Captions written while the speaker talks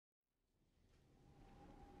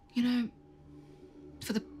You know,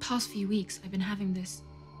 for the past few weeks, I've been having this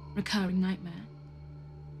recurring nightmare.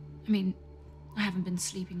 I mean, I haven't been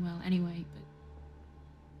sleeping well anyway, but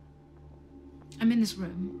I'm in this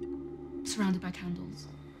room, surrounded by candles,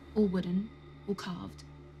 all wooden, all carved,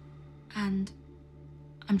 and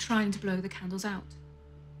I'm trying to blow the candles out.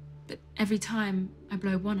 But every time I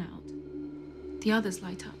blow one out, the others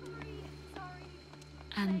light up.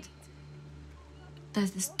 And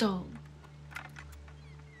there's this doll,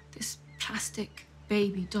 this plastic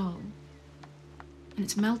baby doll, and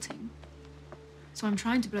it's melting. So I'm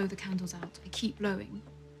trying to blow the candles out. I keep blowing,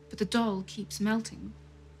 but the doll keeps melting.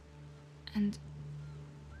 And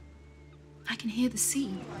I can hear the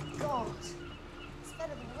sea. Oh my God, it's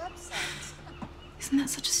better than the website. Isn't that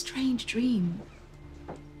such a strange dream?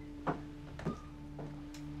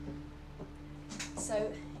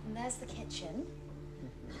 So, and there's the kitchen.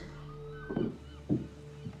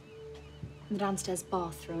 The downstairs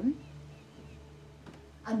bathroom.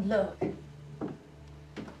 And look,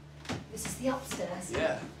 this is the upstairs.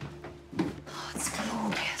 Yeah. Oh, it's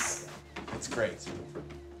glorious. It's great.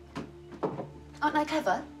 Aren't I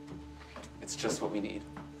clever? It's just what we need.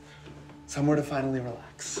 Somewhere to finally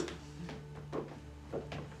relax.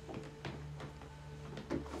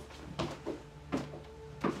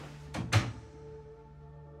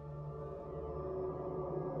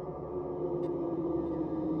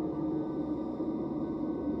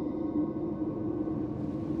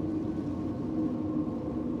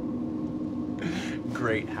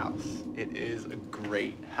 Great house. It is a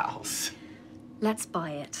great house. Let's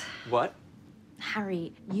buy it. What?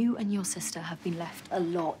 Harry, you and your sister have been left a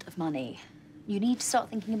lot of money. You need to start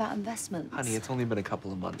thinking about investments. Honey, it's only been a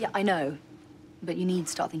couple of months. Yeah, I know. But you need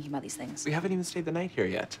to start thinking about these things. We haven't even stayed the night here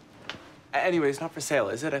yet. Anyway, it's not for sale,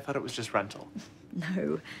 is it? I thought it was just rental.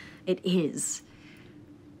 No, it is.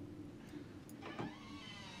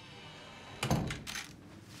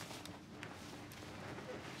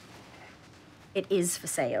 It is for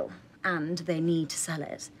sale, and they need to sell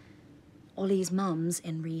it. Ollie's mum's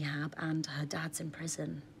in rehab and her dad's in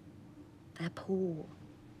prison. They're poor.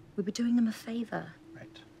 We'd be doing them a favor.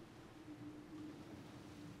 Right.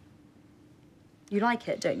 You like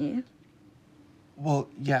it, don't you? Well,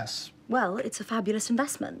 yes. Well, it's a fabulous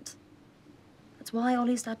investment. That's why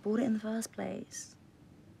Ollie's dad bought it in the first place.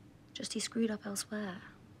 Just he screwed up elsewhere.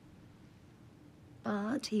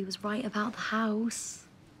 But he was right about the house.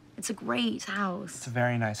 It's a great house. It's a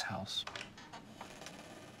very nice house.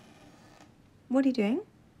 What are you doing?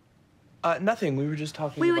 Nothing. We were just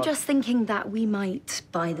talking We about... were just thinking that we might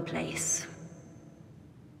buy the place.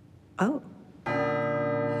 Oh.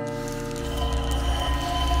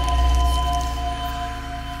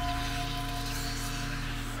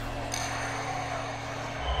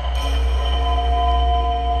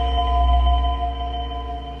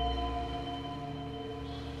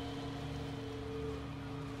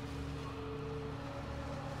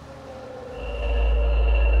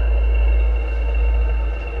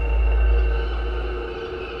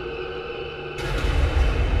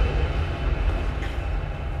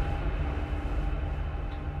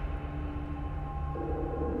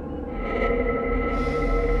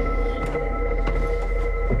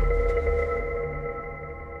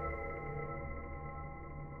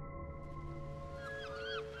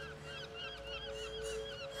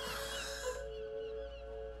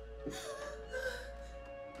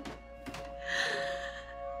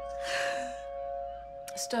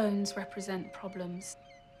 Stones represent problems.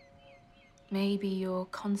 Maybe you're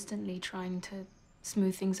constantly trying to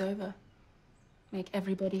smooth things over, make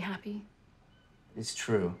everybody happy. It's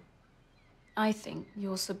true. I think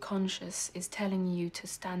your subconscious is telling you to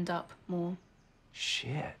stand up more.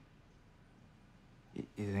 Shit.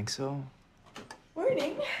 You think so?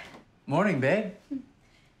 Morning. Morning, babe.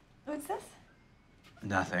 What's this?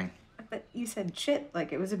 Nothing. But you said shit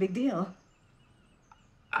like it was a big deal.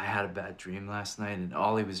 I had a bad dream last night, and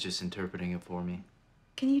Ollie was just interpreting it for me.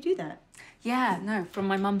 Can you do that? Yeah, no, from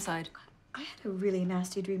my mum's side. I had a really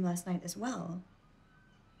nasty dream last night as well.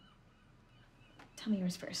 Tell me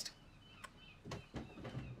yours first.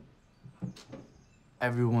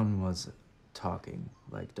 Everyone was talking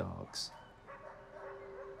like dogs.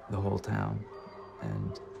 The whole town.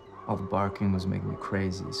 And all the barking was making me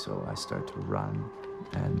crazy, so I start to run,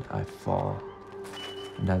 and I fall,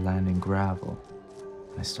 and I land in gravel.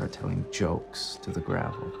 I start telling jokes to the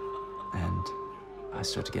gravel, and I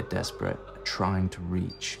start to get desperate, trying to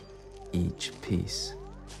reach each piece.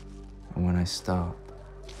 And when I stop,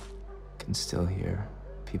 I can still hear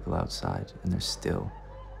people outside, and they're still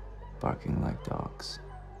barking like dogs.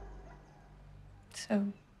 So,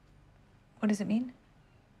 what does it mean?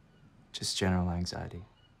 Just general anxiety.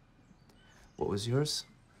 What was yours?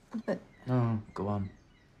 But, No, go on.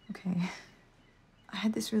 okay. I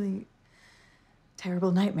had this really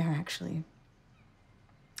terrible nightmare, actually.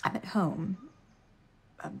 I'm at home.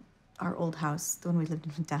 Our old house, the one we lived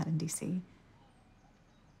in with Dad in D.C.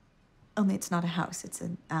 Only it's not a house, it's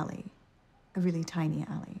an alley. A really tiny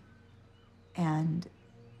alley. And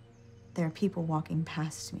there are people walking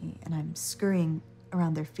past me, and I'm scurrying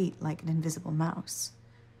around their feet like an invisible mouse.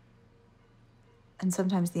 And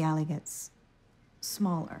sometimes the alley gets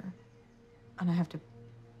smaller, and I have to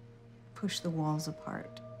push the walls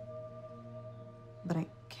apart. But I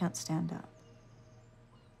can't stand up.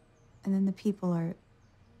 And then the people are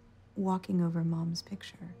walking over Mom's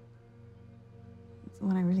picture. It's the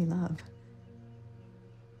one I really love.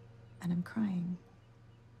 And I'm crying.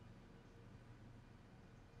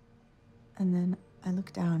 And then I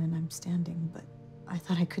look down and I'm standing, but I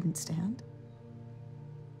thought I couldn't stand.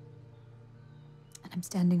 And I'm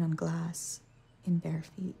standing on glass in bare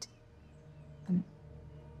feet. And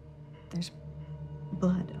there's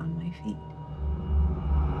blood on my feet.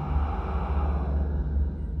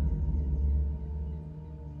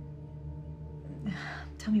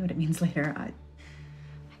 Tell me what it means later. I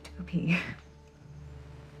have to go pee.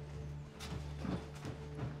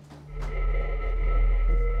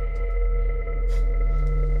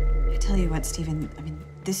 I tell you what, Stephen, I mean,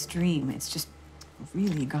 this dream, it's just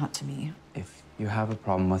really got to me. If you have a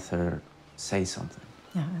problem with her, say something.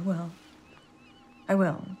 Yeah, I will. I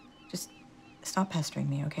will. Just stop pestering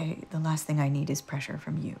me, okay? The last thing I need is pressure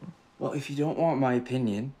from you. Well, if you don't want my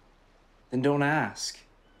opinion, then don't ask.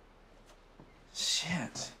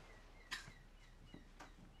 Shit.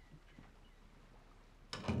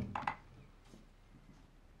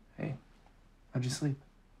 Hey, how'd you sleep?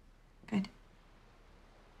 Good.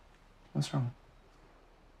 What's wrong?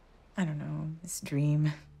 I don't know, this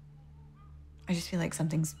dream. I just feel like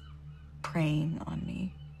something's preying on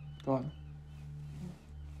me. Go on.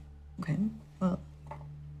 Okay, well,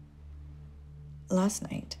 last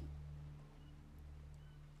night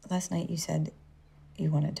you said you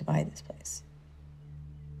wanted to buy this place.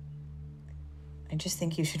 I just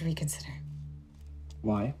think you should reconsider.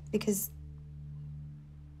 Why? Because...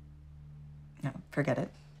 No, forget it.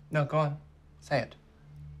 No, go on. Say it.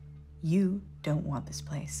 You don't want this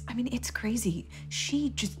place. I mean, it's crazy. She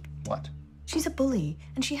just... What? She's a bully,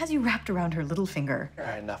 and she has you wrapped around her little finger. All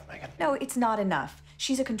right, enough, Megan. No, it's not enough.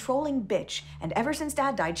 She's a controlling bitch, and ever since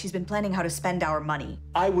Dad died, she's been planning how to spend our money.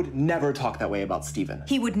 I would never talk that way about Stephen.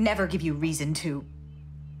 He would never give you reason to.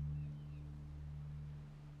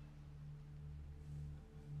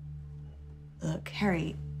 Look,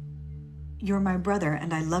 Harry, you're my brother,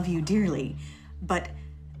 and I love you dearly, but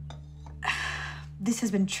this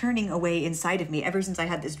has been churning away inside of me ever since I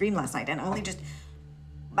had this dream last night, and Ollie just...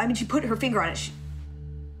 I mean, she put her finger on it.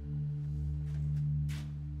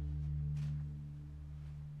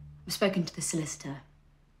 I've spoken to the solicitor.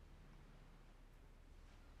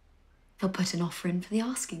 They'll put an offer in for the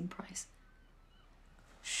asking price.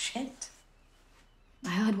 Shit. I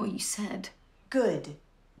heard what you said. Good.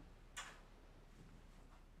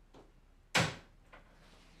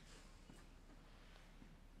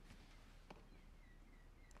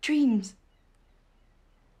 Dreams.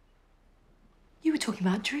 You were talking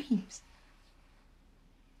about dreams.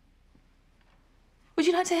 Would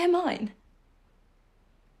you like to hear mine?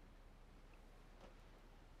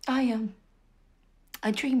 I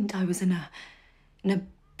dreamed I was in a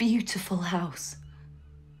beautiful house.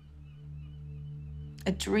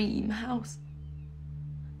 A dream house.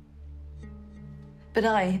 But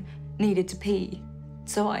I needed to pee,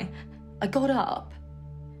 so I got up.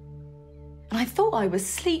 And I thought I was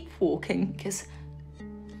sleepwalking because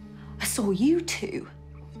I saw you two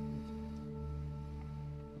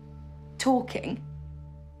talking.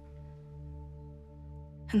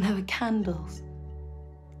 And there were candles.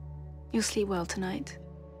 You'll sleep well tonight.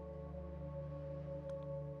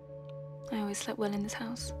 I always slept well in this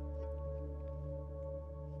house.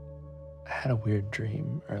 I had a weird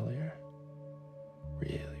dream earlier.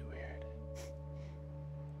 Really weird.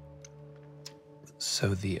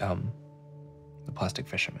 So the plastic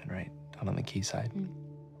fisherman, right? Down on the quayside.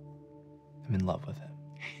 I'm in love with him.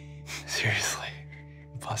 Seriously.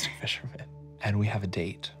 Plastic fisherman. And we have a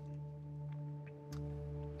date.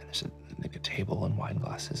 And there's like a table and wine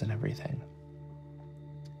glasses and everything.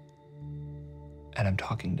 And I'm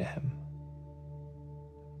talking to him.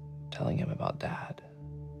 Telling him about Dad.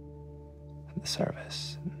 And the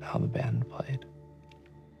service and how the band played.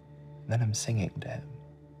 And then I'm singing to him.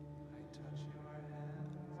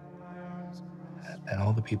 And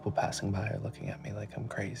all the people passing by are looking at me like I'm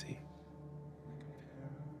crazy.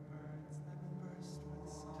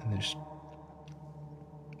 And there's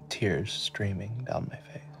tears streaming down my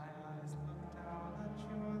face.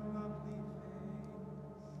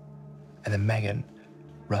 And then Megan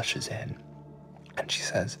rushes in and she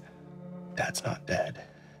says, "Dad's not dead.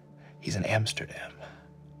 He's in Amsterdam."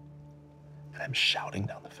 And I'm shouting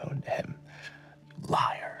down the phone to him, "You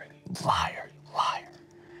liar, you liar, you liar."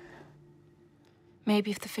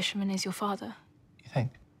 Maybe if the fisherman is your father. You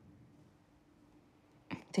think?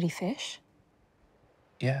 Did he fish?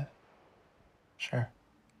 Yeah, sure.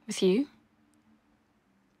 With you?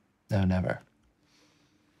 No, never.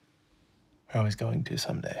 We're always going to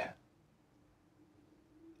someday.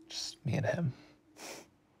 Just me and him.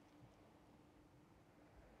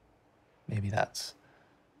 Maybe that's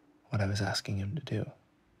what I was asking him to do.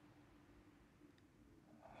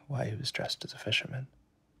 Why he was dressed as a fisherman.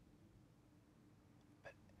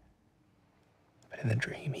 But in the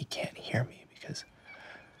dream, he can't hear me because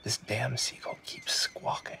this damn seagull keeps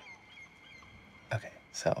squawking. Okay,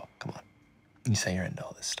 so, come on. You say you're into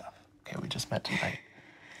all this stuff. Okay, we just met tonight.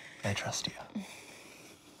 I trust you.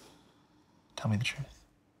 Tell me the truth.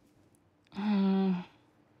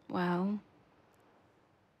 Well...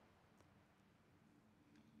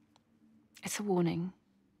 It's a warning.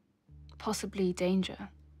 Possibly danger.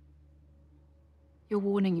 You're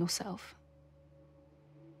warning yourself.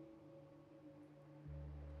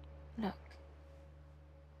 Look.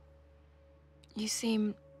 You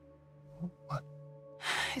seem... What?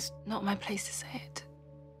 It's not my place to say it.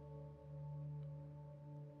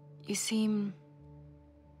 You seem...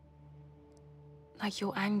 like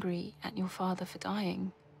you're angry at your father for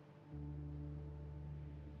dying.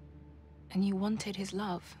 And you wanted his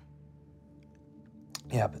love.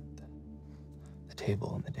 Yeah, but the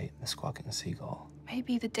table and the date and the squawking seagull.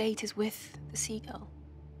 Maybe the date is with the seagull.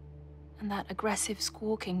 And that aggressive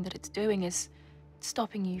squawking that it's doing is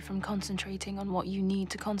stopping you from concentrating on what you need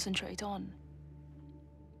to concentrate on.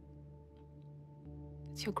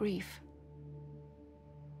 It's your grief.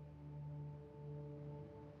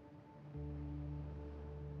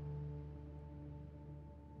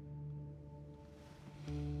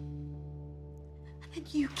 And then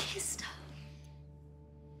you kissed her.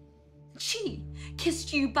 She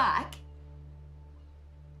kissed you back.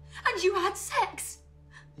 And you had sex.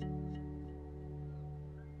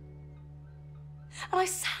 And I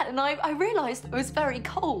sat and I realised I was very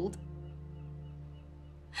cold.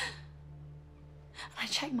 And I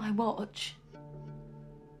checked my watch.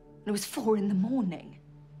 And it was 4 in the morning.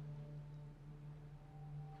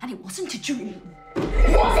 And it wasn't a dream.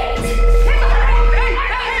 Was it?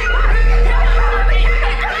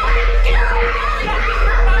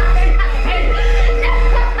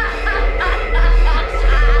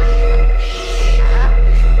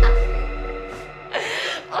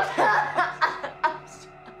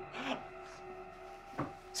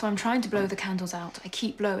 So I'm trying to blow the candles out. I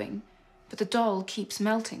keep blowing, but the doll keeps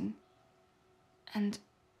melting. And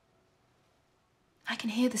I can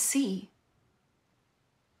hear the sea.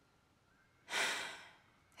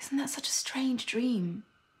 Isn't that such a strange dream?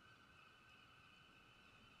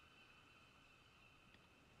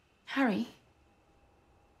 Harry?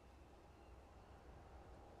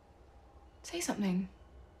 Say something.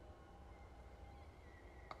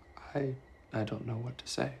 I don't know what to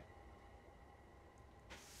say.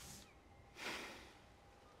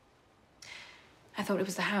 I thought it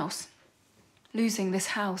was the house. Losing this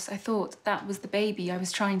house, I thought that was the baby I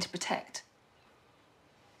was trying to protect.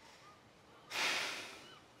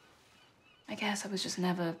 I guess I was just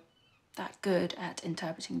never that good at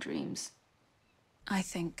interpreting dreams. I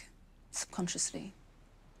think, subconsciously,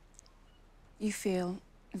 you feel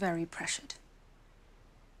very pressured.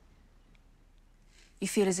 You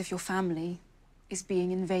feel as if your family is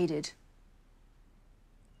being invaded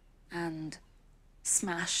and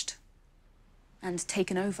smashed and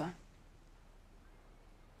taken over.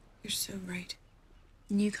 You're so right.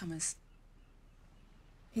 Newcomers.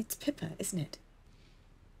 It's Pippa, isn't it?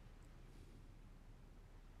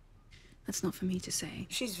 That's not for me to say.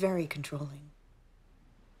 She's very controlling.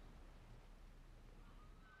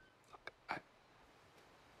 Look,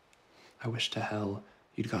 I wish to hell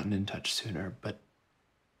you'd gotten in touch sooner, but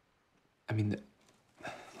I mean, look,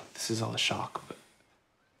 this is all a shock, but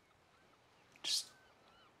just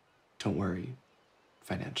don't worry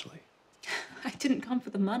financially. I didn't come for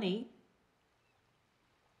the money.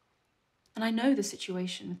 And I know the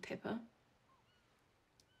situation with Pippa.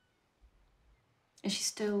 Is she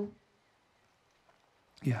still...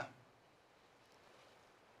 Yeah.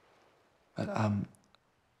 But, I'm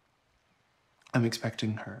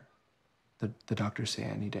expecting her. The doctors say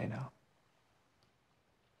any day now.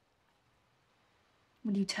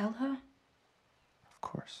 Will you tell her? Of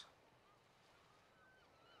course.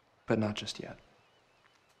 but not just yet.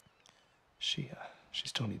 She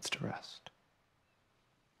still needs to rest.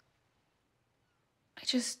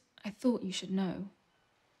 I thought you should know.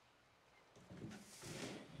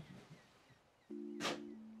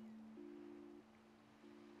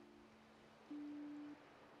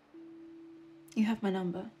 You have my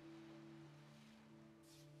number.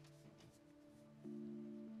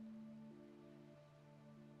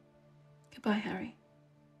 Goodbye, Harry.